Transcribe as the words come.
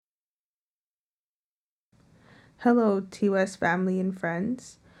Hello, TOS family and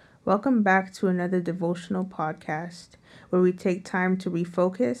friends. Welcome back to another devotional podcast where we take time to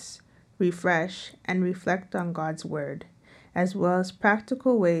refocus, refresh, and reflect on God's Word, as well as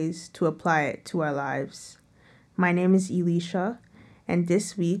practical ways to apply it to our lives. My name is Elisha, and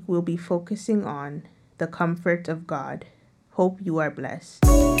this week we'll be focusing on the comfort of God. Hope you are blessed.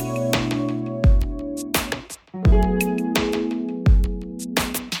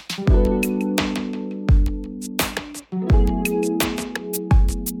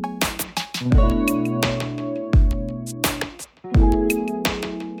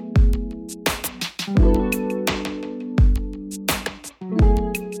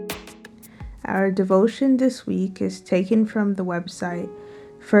 Our devotion this week is taken from the website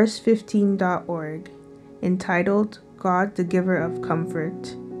first15.org, entitled God the Giver of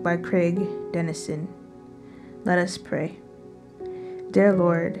Comfort by Craig Dennison. Let us pray. Dear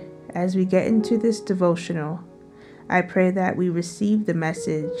Lord, as we get into this devotional, I pray that we receive the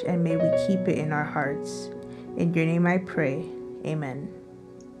message and may we keep it in our hearts. In your name I pray. Amen.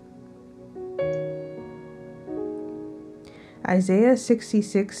 Isaiah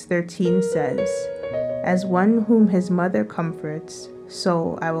 66:13 says, "As one whom his mother comforts,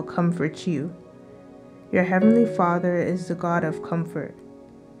 so I will comfort you." Your heavenly Father is the God of comfort.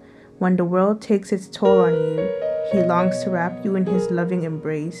 When the world takes its toll on you, he longs to wrap you in his loving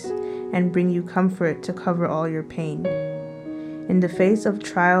embrace and bring you comfort to cover all your pain. In the face of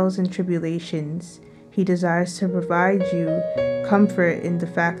trials and tribulations, he desires to provide you comfort in the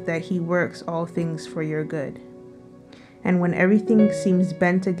fact that he works all things for your good. And when everything seems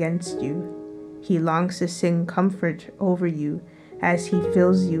bent against you, he longs to sing comfort over you as he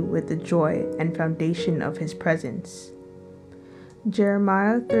fills you with the joy and foundation of his presence.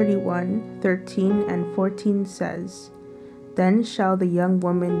 Jeremiah 31:13 and 14 says, "Then shall the young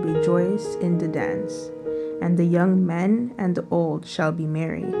woman rejoice in the dance, and the young men and the old shall be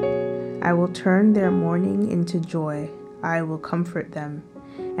merry. I will turn their mourning into joy. I will comfort them,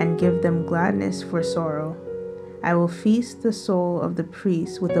 and give them gladness for sorrow. I will feast the soul of the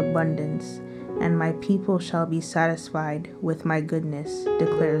priests with abundance, and my people shall be satisfied with my goodness,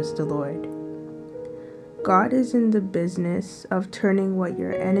 declares the Lord." God is in the business of turning what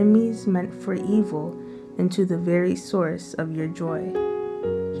your enemies meant for evil into the very source of your joy.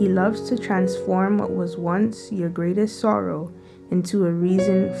 He loves to transform what was once your greatest sorrow into a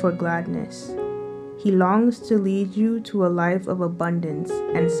reason for gladness. He longs to lead you to a life of abundance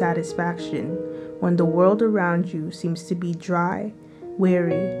and satisfaction when the world around you seems to be dry,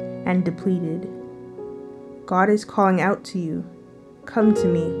 weary, and depleted. God is calling out to you, "Come to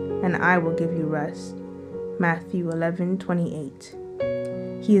me, and I will give you rest." Matthew 11:28.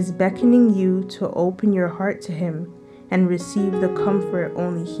 He is beckoning you to open your heart to him and receive the comfort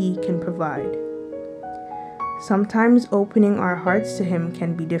only he can provide. Sometimes opening our hearts to him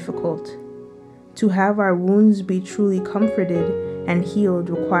can be difficult. To have our wounds be truly comforted and healed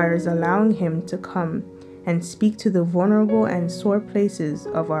requires allowing him to come and speak to the vulnerable and sore places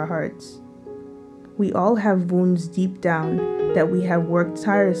of our hearts. We all have wounds deep down that we have worked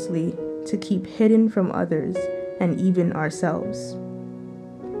tirelessly to keep hidden from others and even ourselves.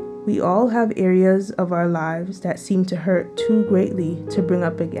 We all have areas of our lives that seem to hurt too greatly to bring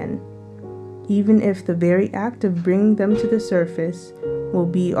up again, even if the very act of bringing them to the surface will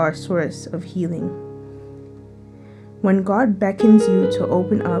be our source of healing. When God beckons you to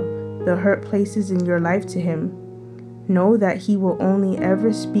open up the hurt places in your life to him, know that he will only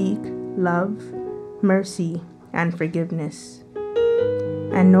ever speak love, mercy, and forgiveness.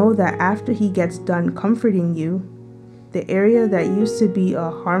 And know that after he gets done comforting you, the area that used to be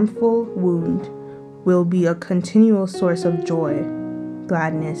a harmful wound will be a continual source of joy,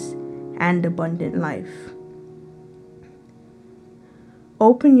 gladness, and abundant life.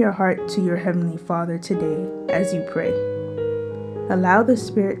 Open your heart to your Heavenly Father today as you pray. Allow the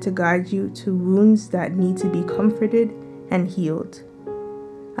Spirit to guide you to wounds that need to be comforted and healed.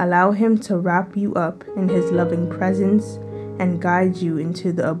 Allow him to wrap you up in his loving presence and guide you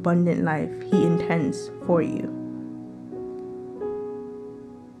into the abundant life he intends for you.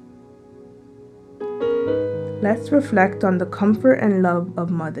 Let's reflect on the comfort and love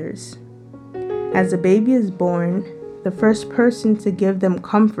of mothers. As a baby is born, the first person to give them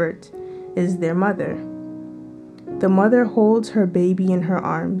comfort is their mother. The mother holds her baby in her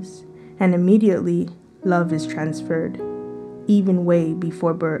arms, and immediately love is transferred, even way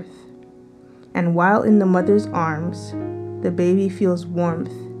before birth. And while in the mother's arms, the baby feels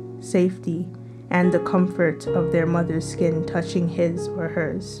warmth, safety, and the comfort of their mother's skin touching his or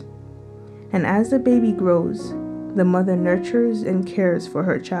hers. And as the baby grows, the mother nurtures and cares for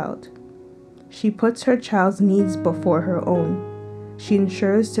her child. She puts her child's needs before her own. She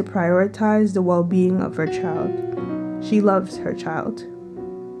ensures to prioritize the well-being of her child. She loves her child.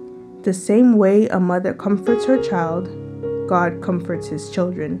 The same way a mother comforts her child, God comforts his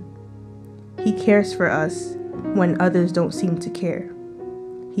children. He cares for us when others don't seem to care.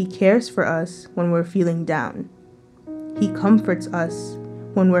 He cares for us when we're feeling down. He comforts us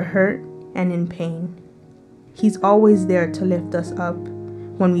when we're hurt and in pain. He's always there to lift us up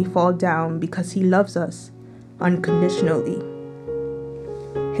when we fall down because he loves us unconditionally.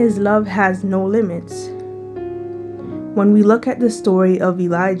 His love has no limits. When we look at the story of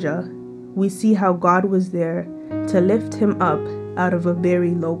Elijah, we see how God was there to lift him up out of a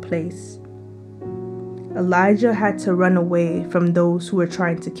very low place. Elijah had to run away from those who were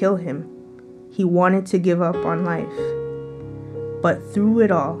trying to kill him. He wanted to give up on life. But through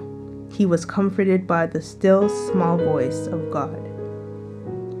it all, he was comforted by the still small voice of God.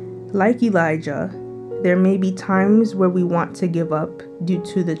 Like Elijah, there may be times where we want to give up due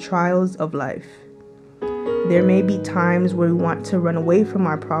to the trials of life. There may be times where we want to run away from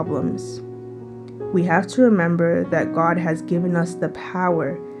our problems. We have to remember that God has given us the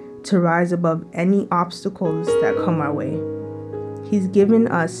power to rise above any obstacles that come our way. He's given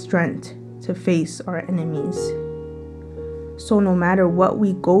us strength to face our enemies. So no matter what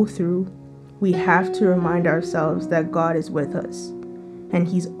we go through, we have to remind ourselves that God is with us, and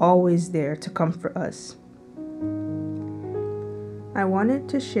he's always there to comfort us. I wanted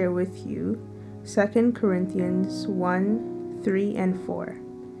to share with you 2 Corinthians 1, 3, and 4.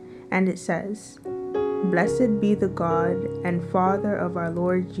 And it says, "Blessed be the God and Father of our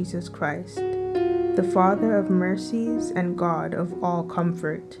Lord Jesus Christ, the Father of mercies and God of all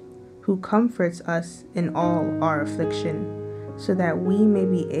comfort, who comforts us in all our affliction, so that we may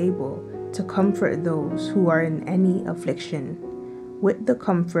be able to comfort those who are in any affliction, with the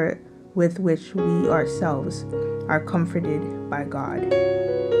comfort with which we ourselves are comforted by God."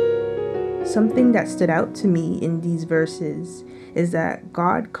 Something that stood out to me in these verses is that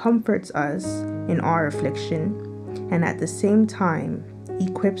God comforts us in our affliction, and at the same time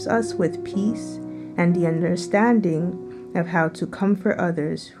equips us with peace and the understanding of how to comfort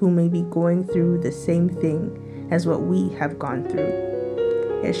others who may be going through the same thing as what we have gone through.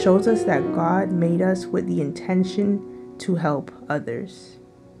 It shows us that God made us with the intention to help others.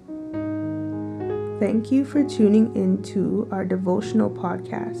 Thank you for tuning into our devotional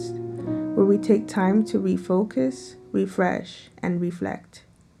podcast, where we take time to refocus, refresh, and reflect.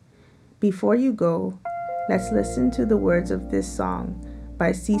 Before you go, let's listen to the words of this song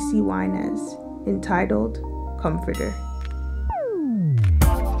by CeCe Winans, entitled Comforter.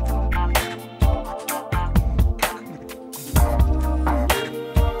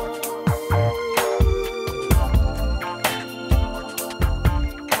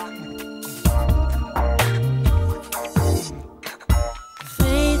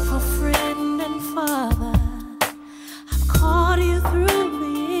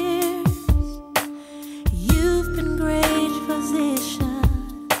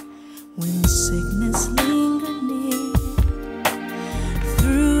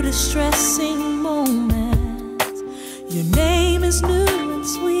 Distressing moments, your name is new and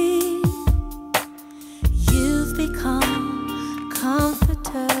sweet. You've become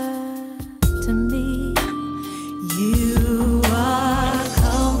comforter to me. You are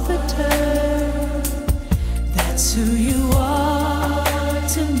comforter. That's who you are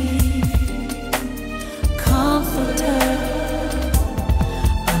to me. Comforter,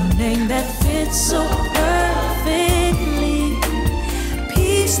 a name that fits so perfectly.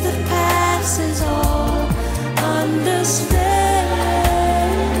 Peace that passes all understanding.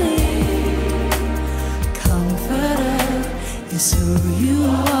 Comforter is who you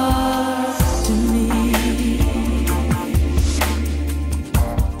are to me.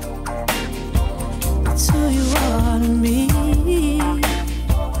 It's who you are to me.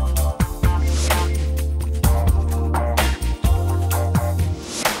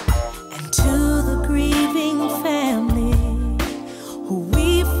 And to the grieving family who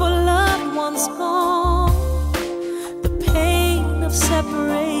weep for loved ones gone, the pain of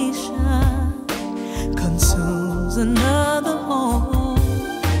separation consumes another home.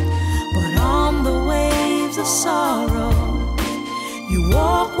 But on the waves of sorrow, you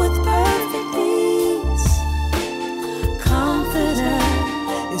walk with perfect peace. Comforter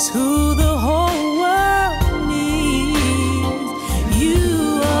is who the whole world needs.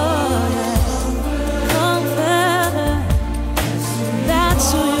 You are comforter.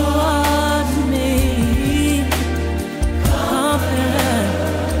 That's who you are to me. Comforter,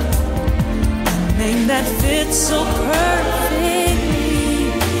 a name that fits so perfectly.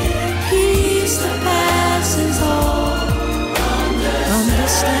 Peace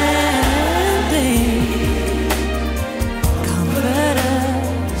understanding. Comforter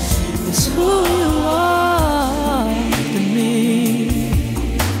is who you are to me.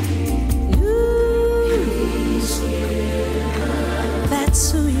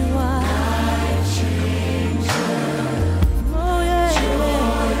 That's who you are. Oh yeah.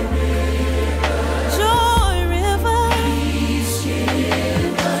 Joy river,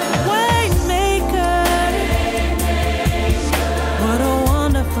 Waymaker. What a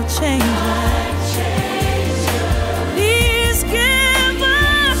wonderful changer. Peace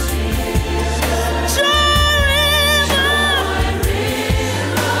giver, joy river.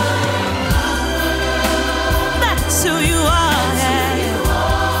 That's who you are.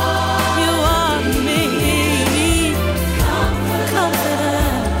 You are me.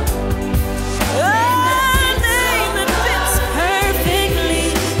 Comforter. A name that fits perfectly.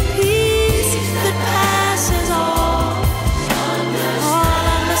 Peace that passes all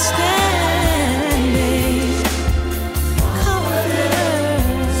understanding. Comforter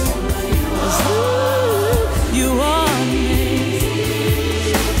is who you are me.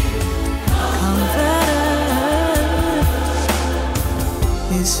 Comforter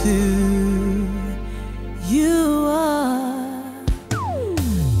is who you are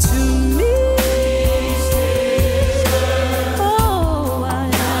to me. Oh, I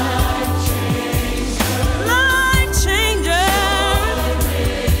am life changer,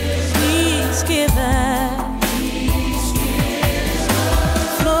 peace giver,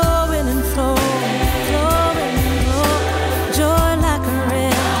 flowing and flowing, joy like a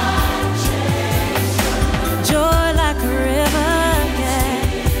river, joy like a river,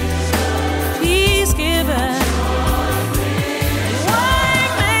 yeah. Peace giver,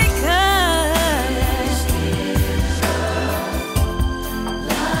 waymaker,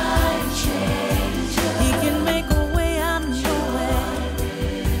 he can make a way out of no way.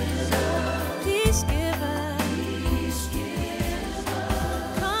 Peace giver,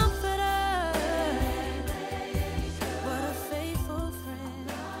 comforter, what a faithful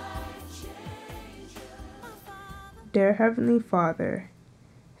friend. Dear Heavenly Father,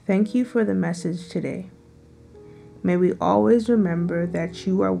 thank you for the message today. May we always remember that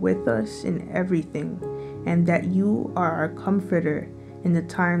you are with us in everything and that you are our comforter in the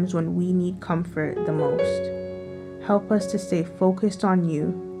times when we need comfort the most. Help us to stay focused on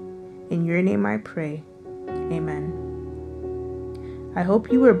you. In your name I pray. Amen. I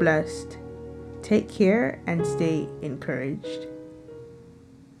hope you were blessed. Take care and stay encouraged.